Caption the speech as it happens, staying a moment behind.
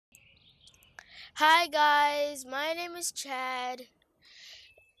Hi guys, my name is Chad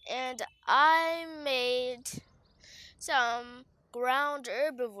and I made some ground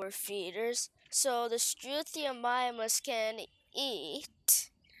herbivore feeders so the Struthiomimus can eat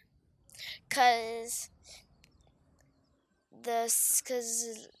cuz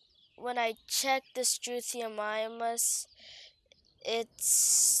when I checked the Struthiomimus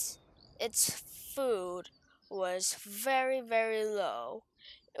its food was very low.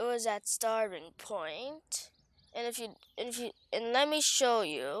 It was at starving point. And let me show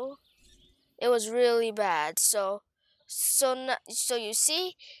you, it was really bad. So you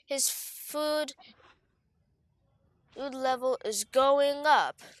see, his food level is going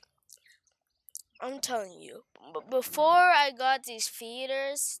up. I'm telling you. But before I got these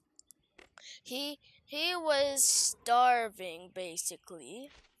feeders, he was starving basically.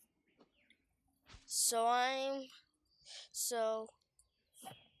 So I'm so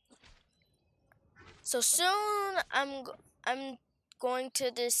so soon I'm going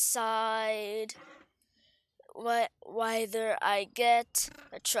to decide whether I get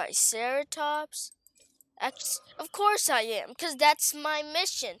a Triceratops. Of course I am, because that's my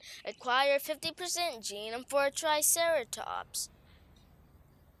mission. Acquire 50% genome for a Triceratops.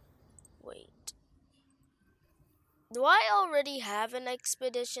 Wait. Do I already have an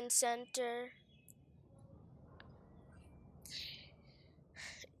expedition center?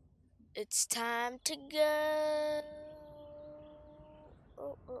 It's time to go.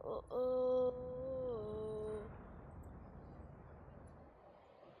 Oh.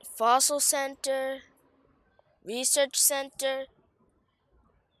 Fossil center, research center.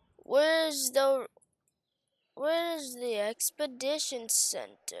 Where's the expedition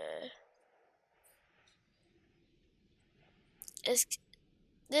center?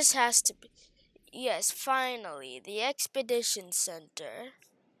 This has to be. Yes, finally, the expedition center.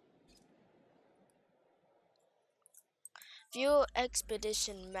 View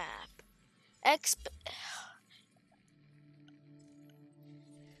expedition map.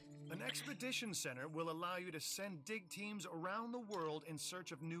 An expedition center will allow you to send dig teams around the world in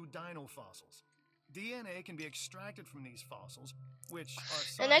search of new dino fossils. DNA can be extracted from these fossils, which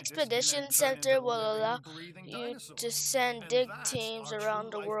An expedition center will allow you to send dig teams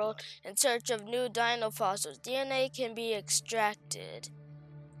around the world in search of new dino fossils. DNA can be extracted.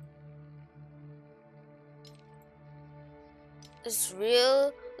 This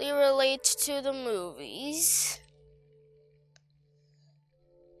really relates to the movies.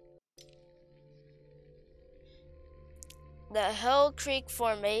 The Hell Creek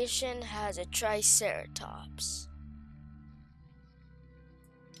Formation has a Triceratops.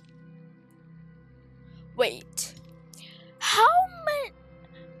 Wait, how many?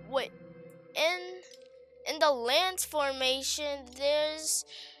 Wait, in the Lance Formation, there's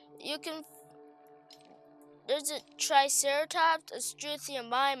a Triceratops, a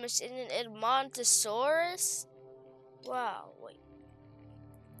Struthiomimus, and an Edmontosaurus. Wow, wait.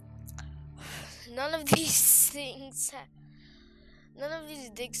 None of these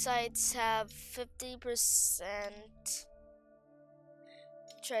dig sites have 50%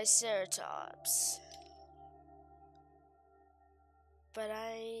 Triceratops. But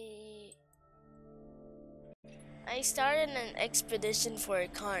I started an expedition for a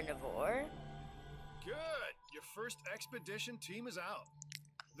carnivore. Good! Your first expedition team is out.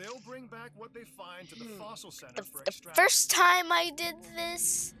 They'll bring back what they find to the fossil center for extraction. The first time I did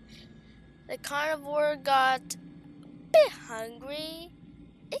this, the carnivore got a bit hungry.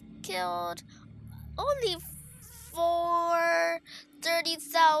 It killed only four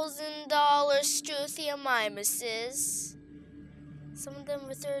 $30,000 Struthiomimuses. Some of them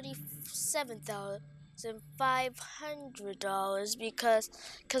were $37,500 because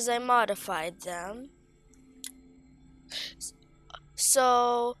I modified them.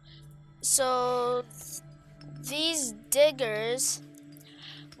 So these diggers,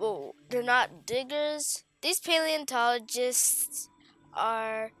 well, they're not diggers. These paleontologists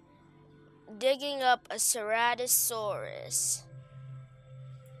are digging up a Ceratosaurus.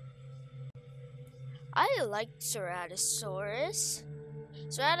 I like Ceratosaurus.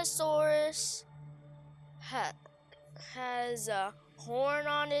 Ceratosaurus has a horn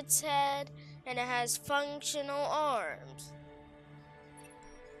on its head and it has functional arms.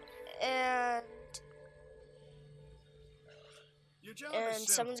 And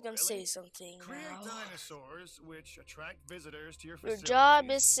someone's gonna say something Create now. dinosaurs which attract visitors to your Your facilities. job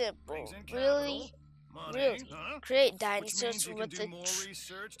is simple. Really? Create dinosaurs which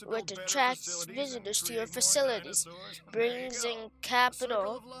attracts visitors to your facilities. Brings in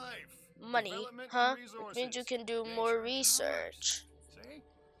capital, money, Which means you can do more research. See?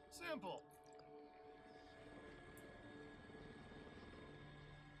 Simple.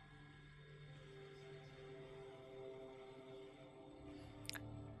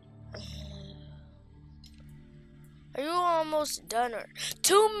 almost done.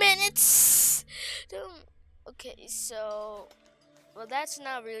 2 minutes. Okay, so well, that's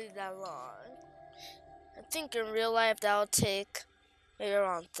not really that long. I think in real life that'll take maybe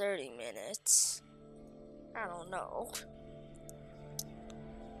around 30 minutes. I don't know.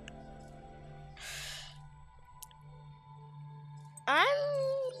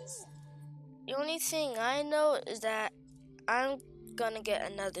 The only thing I know is that I'm gonna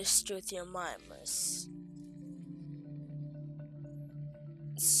get another Struthiomimus.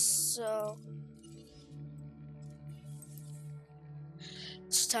 So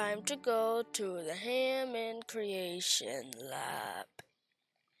it's time to go to the Hammond Creation Lab.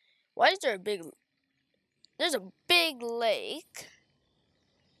 Why is there there's a big lake?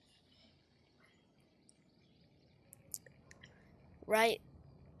 Right?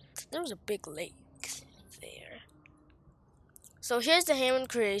 There was a big lake there. So here's the Hammond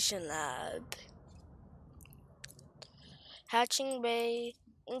Creation Lab. Hatching Bay,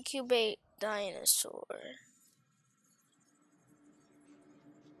 Incubate Dinosaur.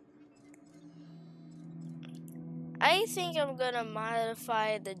 I think I'm gonna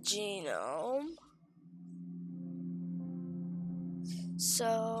modify the genome.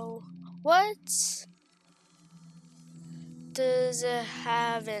 So, what does it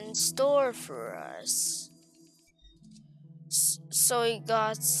have in store for us? So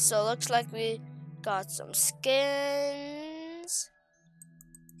looks like we got some skins.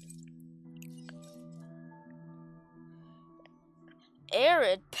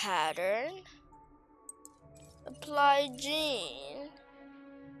 Arid pattern. Apply gene.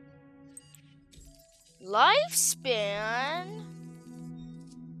 Lifespan.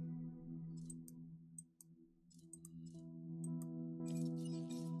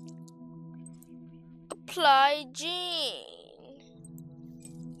 Apply gene.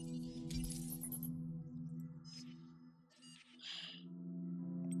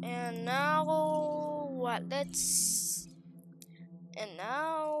 And now what? And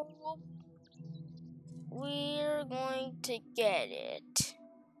now we're going to get it.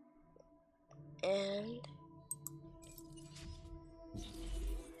 And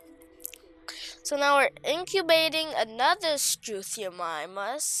so now we're incubating another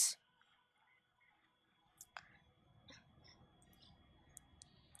Struthiomimus.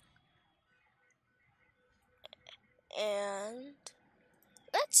 And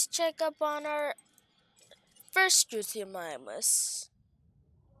let's check up on our first Struthiomimus.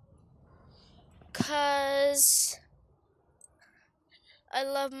 'Cause I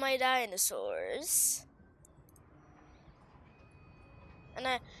love my dinosaurs.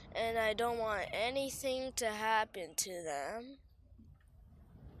 And I don't want anything to happen to them.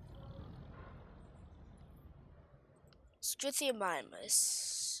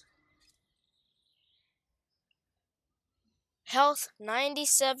 Struthiomimus. Health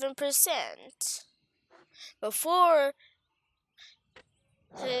 97%. Before,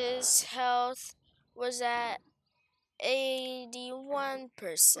 his health was at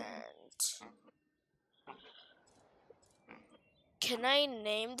 81%. Can I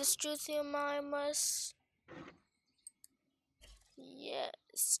name the Struthiomimus?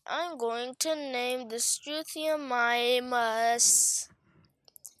 Yes, I'm going to name the Struthiomimus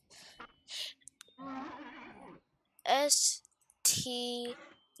STU.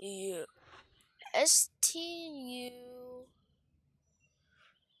 STU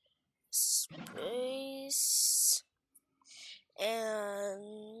space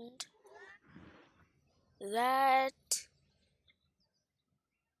and that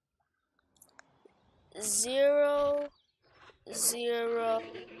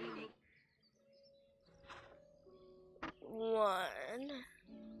 001.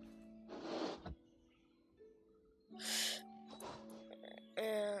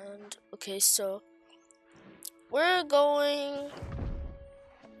 And okay, so we're going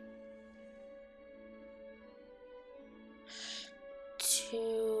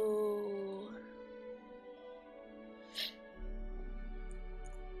to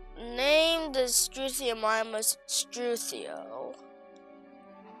name the Struthiomimus Struthio.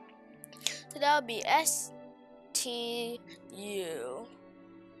 So that'll be STU.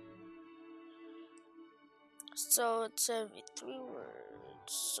 So it's every 3 words.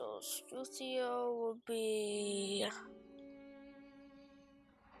 So Struthio will be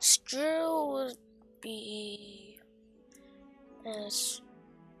would be SUO.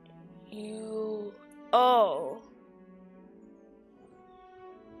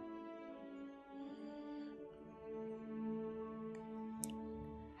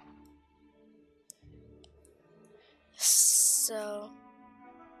 So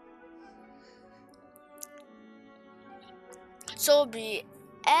So it'll be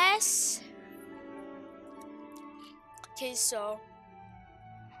S. Okay, so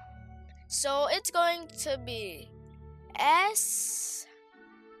it's going to be S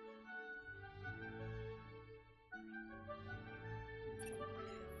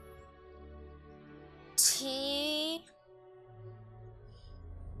T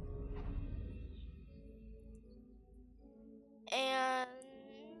and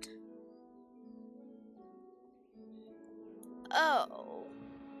O.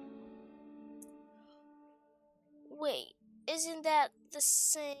 Wait, isn't that the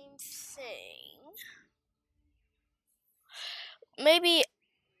same thing? Maybe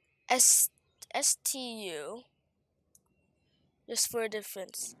STU, just for a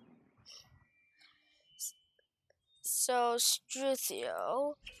difference. So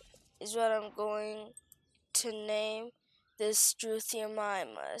Struthio is what I'm going to name this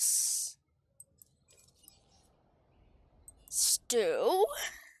Struthiomimus. Stew.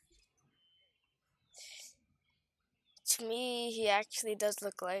 To me, he actually does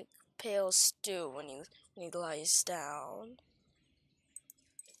look like pale stew when he lies down.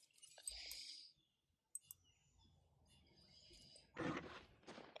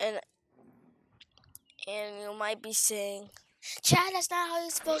 And you might be saying, Chad, that's not how you're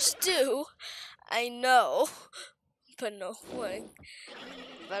supposed to do. I know, but no one.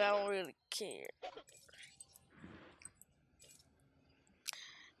 But I don't really care.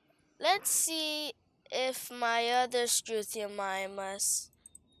 Let's see if my other Struthiomimus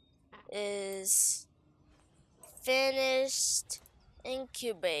is finished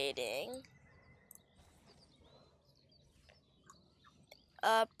incubating.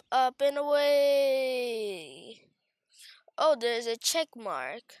 Up, up, and away. Oh, there's a check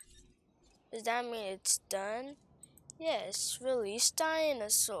mark. Does that mean it's done? Yes, release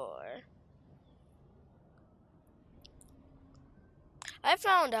dinosaur. I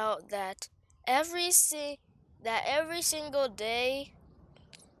found out that every single day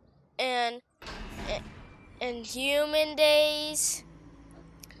and human days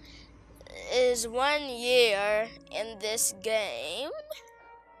is 1 year in this game.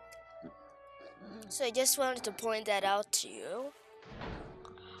 So I just wanted to point that out to you.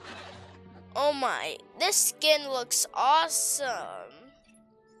 Oh my, this skin looks awesome.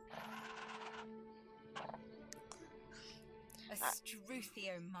 A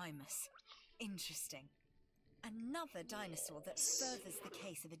Struthiomimus. Interesting. Another dinosaur that furthers the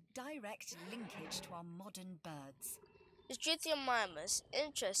case of a direct linkage to our modern birds. Struthiomimus,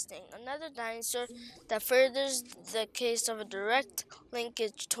 interesting. Another dinosaur that furthers the case of a direct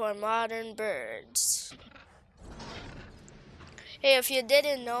linkage to our modern birds. Hey, if you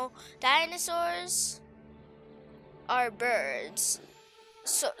didn't know, dinosaurs are birds.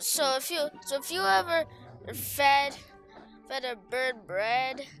 So if you ever fed a bird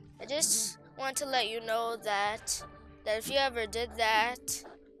bread, I just want to let you know that if you ever did that,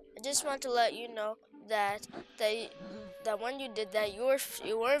 I just want to let you know that when you did that, you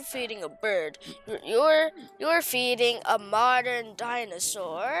weren't feeding a bird. You were feeding a modern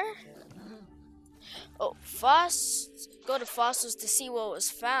dinosaur. Oh, go to fossils to see what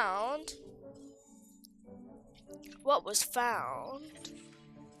was found. What was found?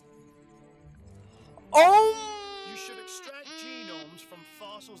 Oh! You should extract genomes from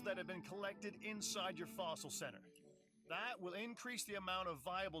fossils that have been collected inside your fossil center. That will increase the amount of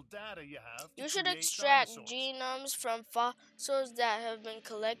viable data you have to You should create extract dinosaurs. genomes from fossils that have been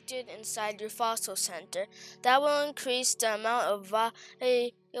collected inside your fossil center. That will increase the amount of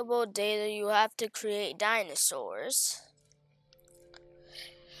valuable data you have to create dinosaurs.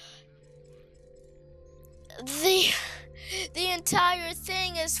 The entire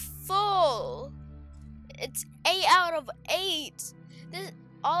thing is full. It's 8 out of 8.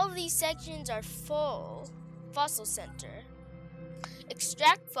 All of these sections are full. Fossil center.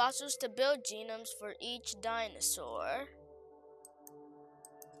 Extract fossils to build genomes for each dinosaur.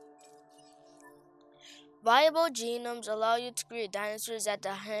 Viable genomes allow you to create dinosaurs at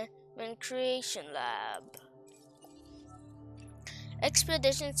the Human Creation Lab.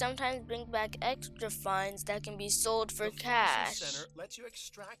 Expeditions sometimes bring back extra finds that can be sold for cash. The Fossil Center lets you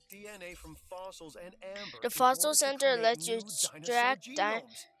extract DNA from fossils and amber. The Fossil Center lets you extract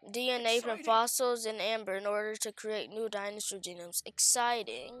DNA from fossils and amber in order to create new dinosaur genomes.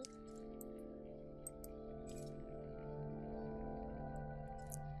 Exciting.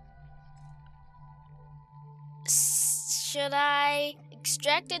 Should I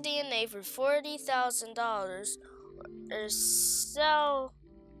extract the DNA for $40,000 or sell?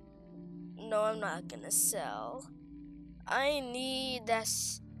 No, I'm not gonna sell. I need that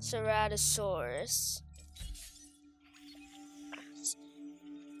Ceratosaurus.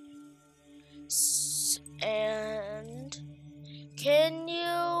 And can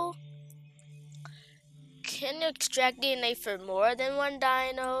you extract DNA for more than one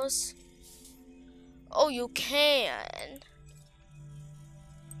dinos? Oh, you can.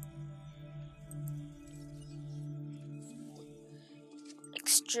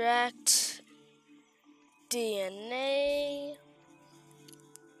 Extract DNA.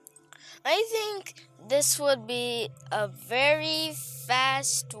 I think this would be a very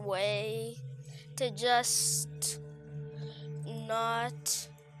fast way to just not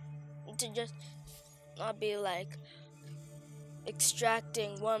be like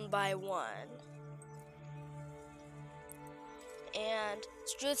extracting one by one. And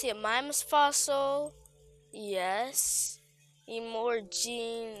Struthiomimus fossil, yes. Need more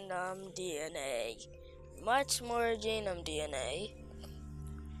genome DNA. Much more genome DNA.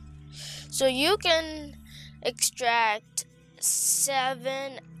 So you can extract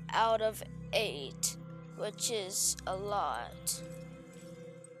 7 out of 8, which is a lot.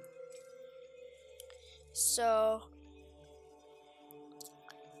 So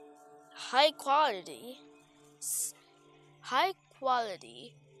high quality,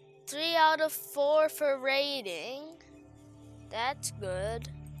 3 out of 4 for rating. That's good.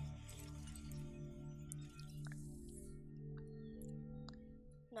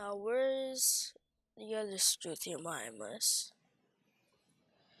 Now where's the other Struthiomimus?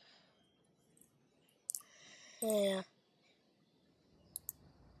 Yeah.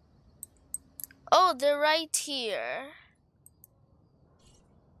 Oh, they're right here.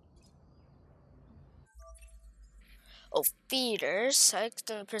 Oh, feeders. I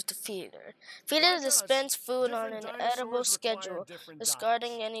accidentally pressed the feeder. Feeder Like us, dispense food on different an edible dinosaurs require schedule, different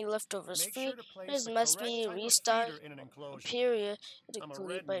discarding diets. any leftovers. Make sure to place Feeders the must correct be type of restocked feeder in an enclosure. I'm a periodically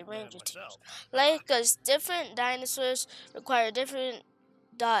red by meat man ranger teams. myself. Like us, different dinosaurs require different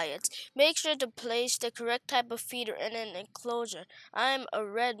diets. Make sure to place the correct type of feeder in an enclosure. I'm a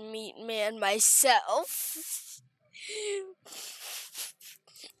red meat man myself.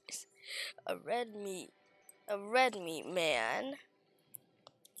 a red meat man.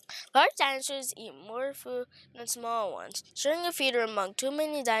 Large dinosaurs eat more food than small ones. Sharing a feeder among too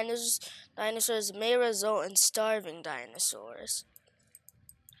many dinosaurs may result in starving dinosaurs.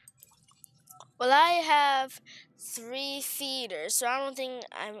 Well, I have 3 feeders, so I don't think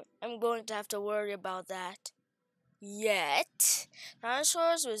I'm going to have to worry about that yet.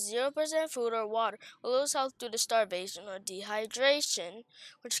 Dinosaurs with 0% food or water will lose health due to starvation or dehydration,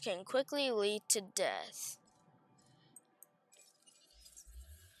 which can quickly lead to death.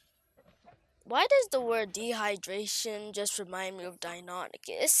 Why does the word dehydration just remind me of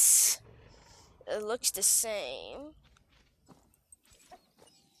Deinonychus? It looks the same.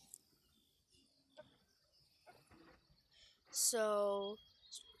 So,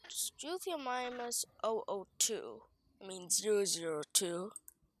 Struthiomimus 002 means 002.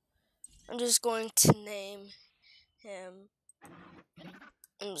 I'm just going to name him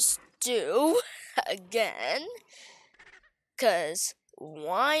Stu again, because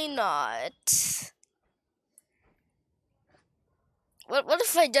why not? What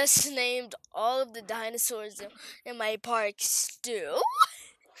if I just named all of the dinosaurs in my park Stu?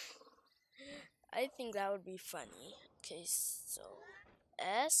 I think that would be funny. Okay, so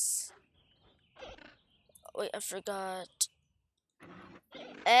S. Wait, I forgot.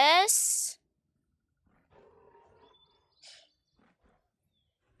 S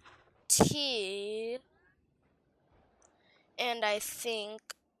T, and I think.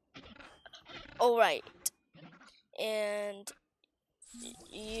 Oh right, and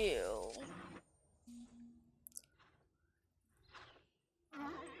U.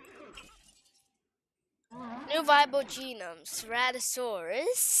 New viable genome,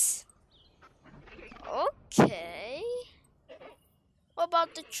 Ceratosaurus. Okay. What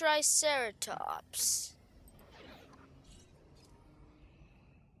about the Triceratops?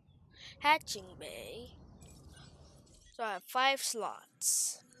 Hatching bay. So I have 5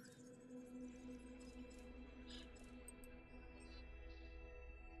 slots.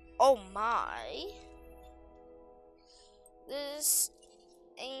 Oh my. This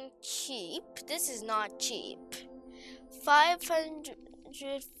ain't cheap. This is not cheap.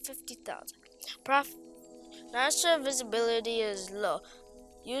 550,000. Natural visibility is low.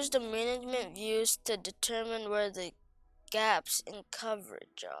 Use the management views to determine where the gaps in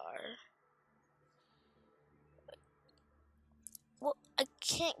coverage are. Well, I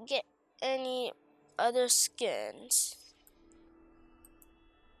can't get any other skins.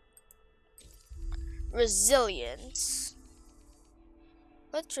 Resilience.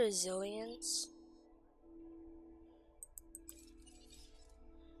 What's resilience?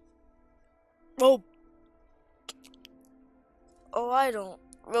 Ro- oh, I don't.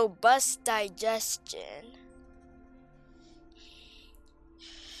 Robust digestion.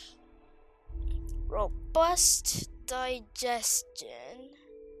 Robust digestion.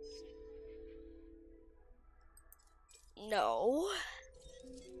 No.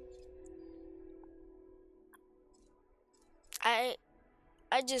 I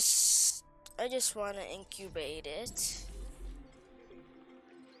I just want to incubate it.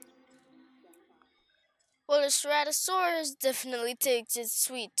 Well, the Ceratosaurus definitely takes its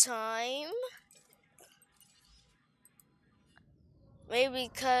sweet time. Maybe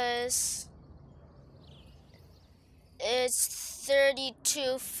because it's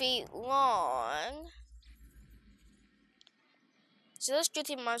 32 feet long. So let's get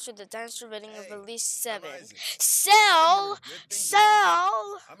him monster the dinosaur rating of at least 7. I'm Isaac. Sell!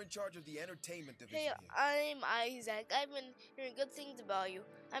 Sell! I'm in charge of the entertainment division Hey, here. I'm Isaac. I've been hearing good things about you.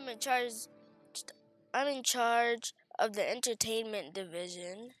 I'm in charge of the entertainment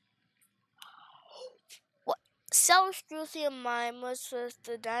division. What? Salus Mimus with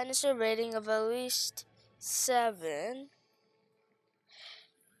the dinosaur rating of at least 7.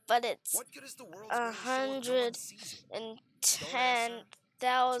 But it's What good is the world's greatest show if no one sees it?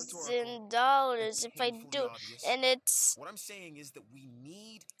 $110,000 if I do. Obvious. And it's What I'm saying is that we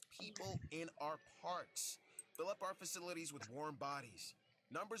need people in our parks. Fill up our facilities with warm bodies.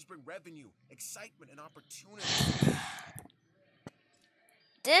 Numbers bring revenue, excitement, and opportunity.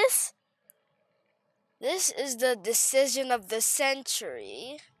 this is the decision of the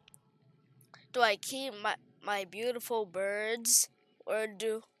century. Do I keep my beautiful birds or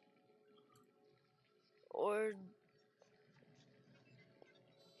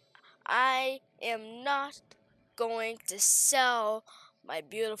I am not going to sell my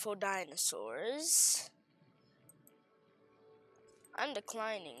beautiful dinosaurs. I'm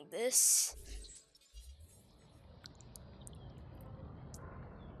declining this.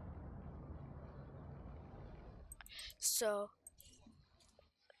 So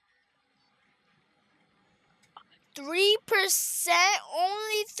 3%?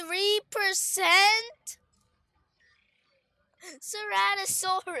 Only 3%?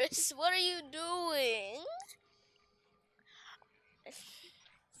 Ceratosaurus, what are you doing?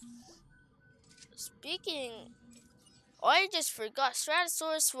 Speaking, I just forgot.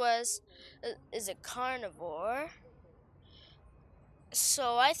 Ceratosaurus is a carnivore.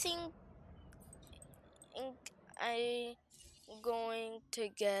 So I think I'm going to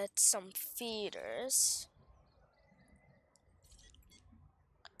get some feeders.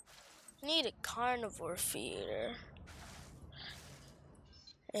 Need a carnivore feeder.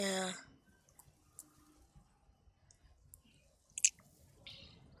 Yeah.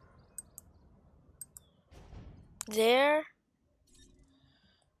 There.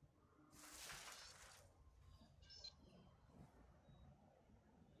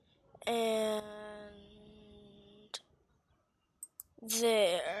 And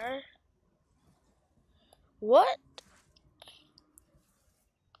there. What?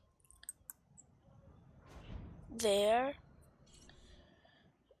 There.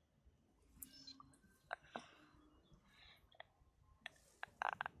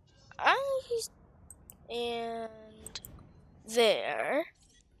 And there.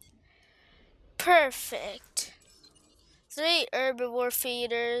 Perfect. 3 herbivore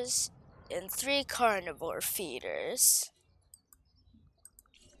feeders and 3 carnivore feeders.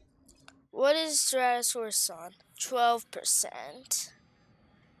 What is Ceratosaurus on? 12%.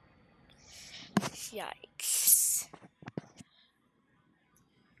 Yikes.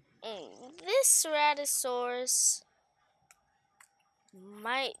 This Ceratosaurus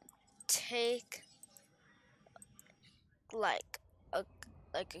might take like a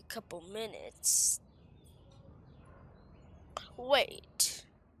couple minutes. Wait.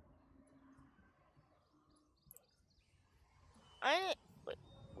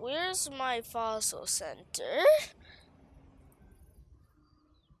 Where's my fossil center?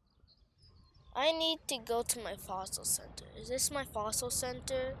 I need to go to my fossil center. Is this my fossil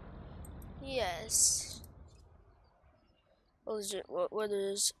center? Yes. Well,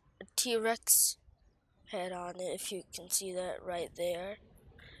 there's a T-Rex head on it, if you can see that right there.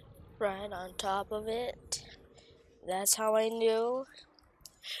 Right on top of it. That's how I knew.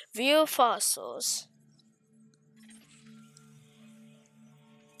 View fossils.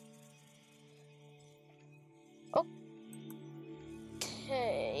 Okay.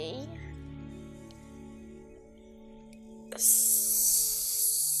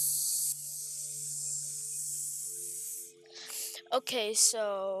 Okay,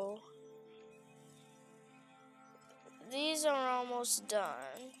 so these are almost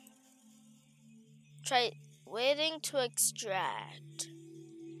done. Try waiting to extract.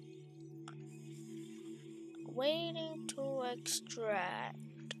 Waiting to extract.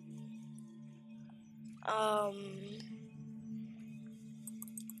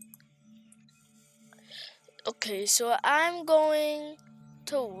 Okay, so I'm going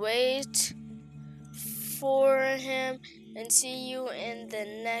to wait for him and see you in the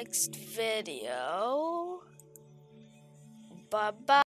next video. Bye bye.